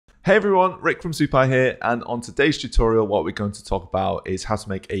Hey everyone, Rick from Supai here, and on today's tutorial what we're going to talk about is how to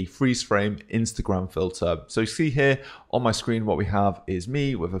make a freeze frame Instagram filter. So you see here on my screen what we have is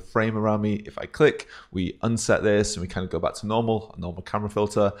me with a frame around me. If I click, we unset this and we kind of go back to normal, a normal camera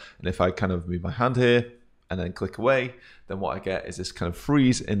filter. And if I kind of move my hand here and then click away, then what I get is this kind of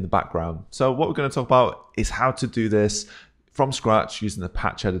freeze in the background. So what we're going to talk about is how to do this from scratch using the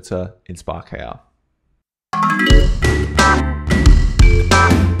patch editor in Spark AR.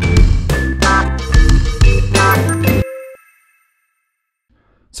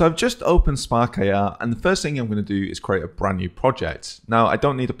 So I've just opened Spark AR, and the first thing I'm going to do is create a brand new project. Now I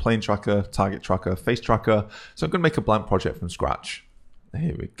don't need a plane tracker, target tracker, face tracker, so I'm going to make a blank project from scratch.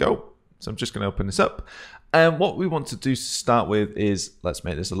 Here we go. So I'm just going to open this up. And what we want to do to start with is, let's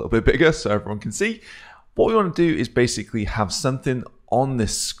make this a little bit bigger so everyone can see. What we want to do is basically have something on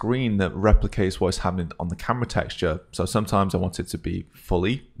this screen that replicates what's happening on the camera texture. So sometimes I want it to be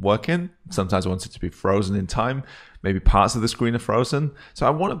fully working. Sometimes I want it to be frozen in time. Maybe parts of the screen are frozen. So I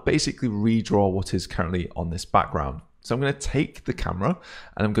want to basically redraw what is currently on this background. So I'm going to take the camera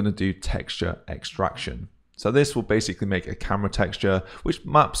and I'm going to do texture extraction. So this will basically make a camera texture which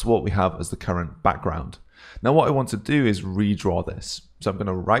maps what we have as the current background. Now what I want to do is redraw this. So I'm going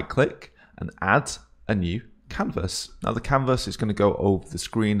to right click and add a new canvas. Now the canvas is going to go over the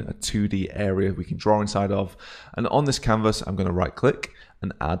screen, a 2D area we can draw inside of. And on this canvas, I'm going to right click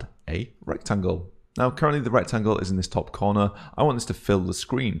and add a rectangle. Now currently the rectangle is in this top corner. I want this to fill the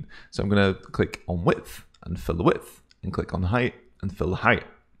screen. So I'm going to click on width and fill the width, and click on height and fill the height.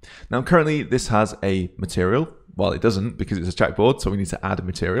 Now currently this has a material. Well, it doesn't because it's a checkboard, so we need to add a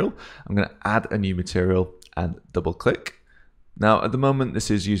material. I'm going to add a new material and double click. Now at the moment this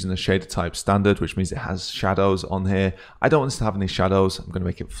is using a shader type standard, which means it has shadows on here. I don't want this to have any shadows. I'm going to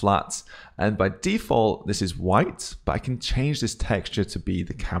make it flat, and by default this is white, but I can change this texture to be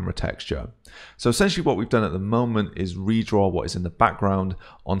the camera texture. So essentially what we've done at the moment is redraw what is in the background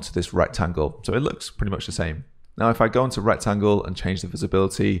onto this rectangle, so it looks pretty much the same. Now if I go into rectangle and change the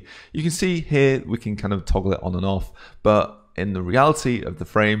visibility, you can see here we can kind of toggle it on and off, but in the reality of the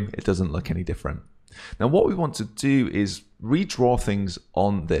frame it doesn't look any different. Now what we want to do is redraw things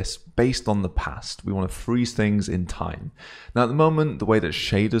on this based on the past. We want to freeze things in time. Now at the moment, the way that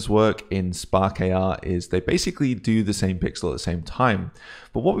shaders work in Spark AR is they basically do the same pixel at the same time.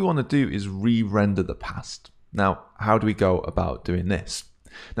 But what we want to do is re-render the past. Now, how do we go about doing this?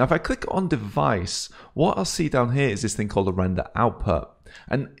 Now, if I click on device, what I'll see down here is this thing called a render output.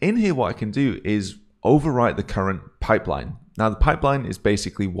 And in here, what I can do is overwrite the current pipeline. Now the pipeline is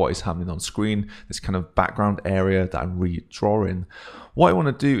basically what is happening on screen, this kind of background area that I'm redrawing. What I want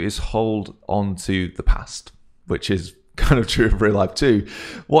to do is hold on to the past, which is kind of true of real life too.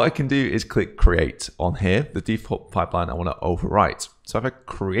 What I can do is click create on here, the default pipeline I want to overwrite. So if I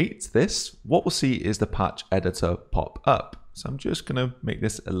create this, what we'll see is the patch editor pop up. So I'm just going to make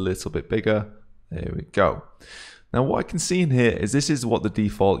this a little bit bigger. There we go. Now what I can see in here is this is what the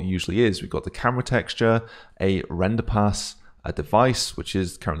default usually is. We've got the camera texture, a render pass, a device, which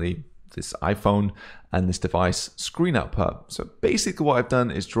is currently this iPhone, and this device screen output. So basically what I've done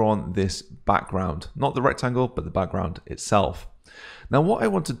is drawn this background, not the rectangle, but the background itself. Now what I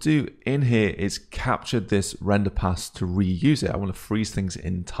want to do in here is capture this render pass to reuse it. I want to freeze things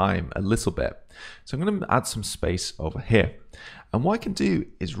in time a little bit. So I'm going to add some space over here. And what I can do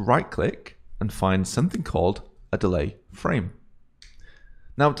is right click and find something called a delay frame.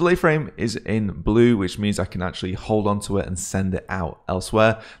 Now delay frame is in blue, which means I can actually hold onto it and send it out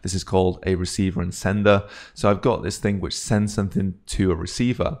elsewhere. This is called a receiver and sender. So I've got this thing which sends something to a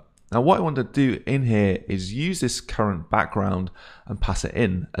receiver. Now what I want to do in here is use this current background and pass it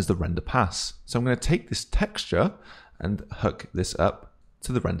in as the render pass. So I'm going to take this texture and hook this up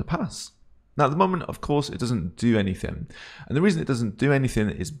to the render pass. Now at the moment, of course, it doesn't do anything. And the reason it doesn't do anything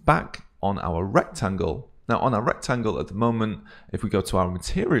is back on our rectangle. Now on our rectangle at the moment, if we go to our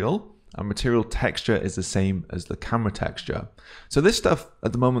material texture is the same as the camera texture. So this stuff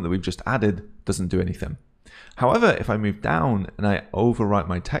at the moment that we've just added doesn't do anything. However, if I move down and I overwrite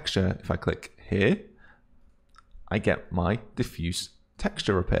my texture, if I click here, I get my diffuse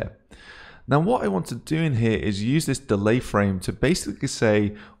texture appear. Now what I want to do in here is use this delay frame to basically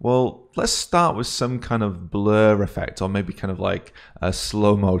say, well, let's start with some kind of blur effect, or maybe kind of like a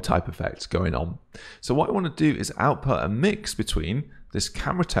slow-mo type effect going on. So what I want to do is output a mix between this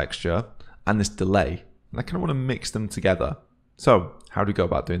camera texture and this delay. And I kind of want to mix them together. So how do we go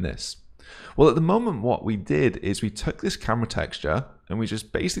about doing this? Well, at the moment, what we did is we took this camera texture and we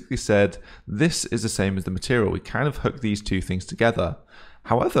just basically said, this is the same as the material. We kind of hooked these two things together.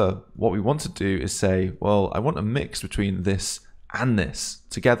 However, what we want to do is say, well, I want a mix between this and this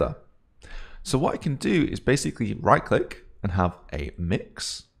together. So what I can do is basically right click and have a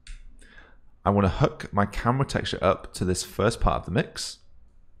mix. I want to hook my camera texture up to this first part of the mix.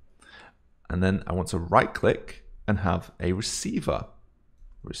 And then I want to right click and have a receiver.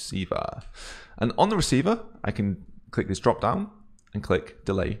 And on the receiver, I can click this drop down and click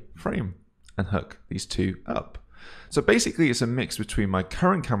delay frame and hook these two up. So basically it's a mix between my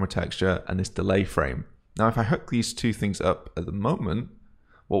current camera texture and this delay frame. Now, if I hook these two things up at the moment,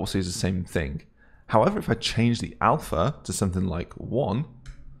 what we'll see is the same thing. However, if I change the alpha to something like 1,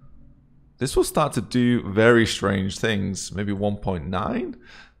 this will start to do very strange things. Maybe 1.9.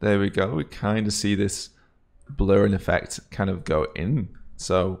 There we go. We kind of see this blurring effect kind of go in.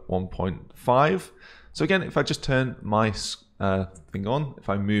 So 1.5. So again, if I just turn my thing on, if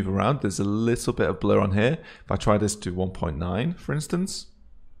I move around, there's a little bit of blur on here. If I try this to 1.9, for instance,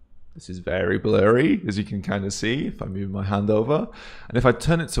 this is very blurry, as you can kind of see if I move my hand over. And if I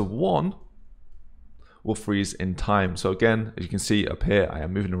turn it to 1, will freeze in time. So again, as you can see up here, I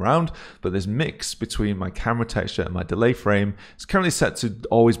am moving around, but this mix between my camera texture and my delay frame is currently set to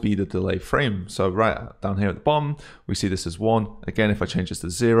always be the delay frame. So right down here at the bottom, we see this as 1. Again, if I change this to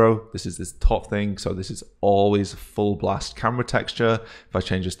 0, this is this top thing. So this is always full blast camera texture. If I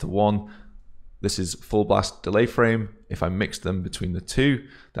change this to 1, this is full blast delay frame. If I mix them between the two,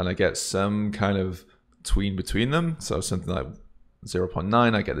 then I get some kind of tween between them. So something like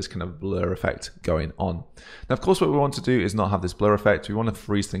 0.9, I get this kind of blur effect going on. Now, of course, what we want to do is not have this blur effect. We want to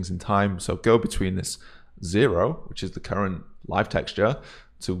freeze things in time. So go between this 0, which is the current live texture,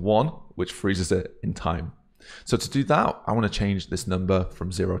 to 1, which freezes it in time. So to do that, I want to change this number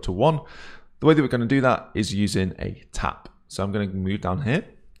from 0 to 1. The way that we're going to do that is using a tap. So I'm going to move down here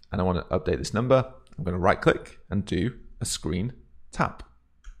and I want to update this number. I'm going to right click and do a screen tap.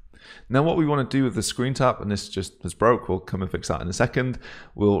 Now what we want to do with the screen tap, and this just has broke, we'll come and fix that in a second.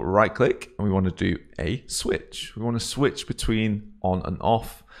 We'll right click and we want to do a switch. We want to switch between on and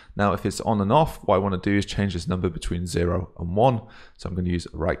off. Now if it's on and off, what I want to do is change this number between 0 and 1. So I'm going to use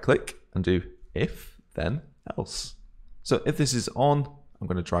right click and do if, then else. So if this is on, I'm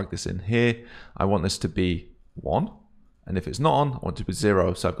going to drag this in here. I want this to be 1. And if it's not on, I want it to be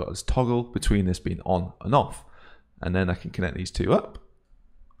 0. So I've got this toggle between this being on and off. And then I can connect these two up.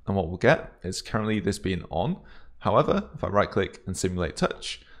 And what we'll get is currently this being on. However, if I right click and simulate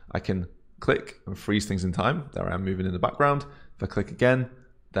touch, I can click and freeze things in time. There I am moving in the background. If I click again,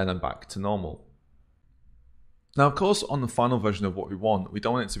 then I'm back to normal. Now, of course, on the final version of what we want, we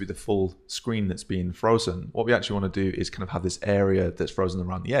don't want it to be the full screen that's being frozen. What we actually want to do is kind of have this area that's frozen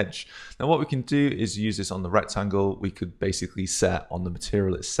around the edge. Now, what we can do is use this on the rectangle. We could basically set on the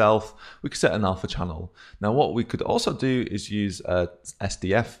material itself. We could set an alpha channel. Now, what we could also do is use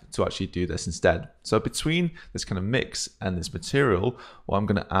SDF to actually do this instead. So between this kind of mix and this material, what I'm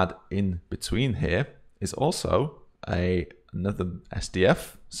going to add in between here is also another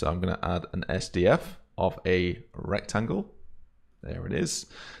SDF. So I'm going to add an SDF of a rectangle. There it is.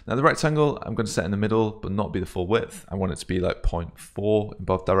 Now the rectangle I'm going to set in the middle, but not be the full width. I want it to be like 0.4 in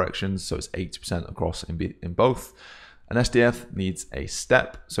both directions, so it's 80% across in both. An SDF needs a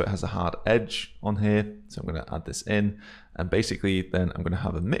step, so it has a hard edge on here. So I'm going to add this in, and basically then I'm going to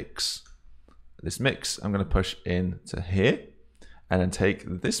have a mix. This mix I'm going to push into here, and then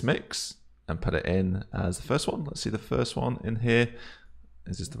take this mix and put it in as the first one. Let's see the first one in here.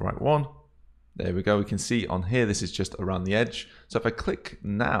 Is this the right one? There we go. We can see on here, this is just around the edge. So if I click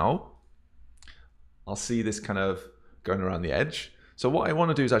now, I'll see this kind of going around the edge. So what I want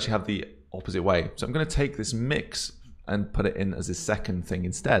to do is actually have the opposite way. So I'm going to take this mix and put it in as a second thing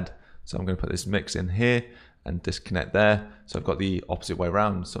instead. So I'm going to put this mix in here and disconnect there. So I've got the opposite way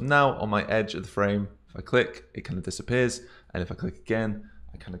around. So now on my edge of the frame, if I click, it kind of disappears. And if I click again,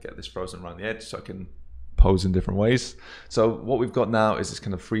 I kind of get this frozen around the edge so I can pose in different ways. So what we've got now is this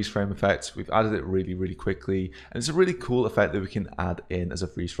kind of freeze frame effect. We've added it really, really quickly. And it's a really cool effect that we can add in as a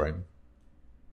freeze frame.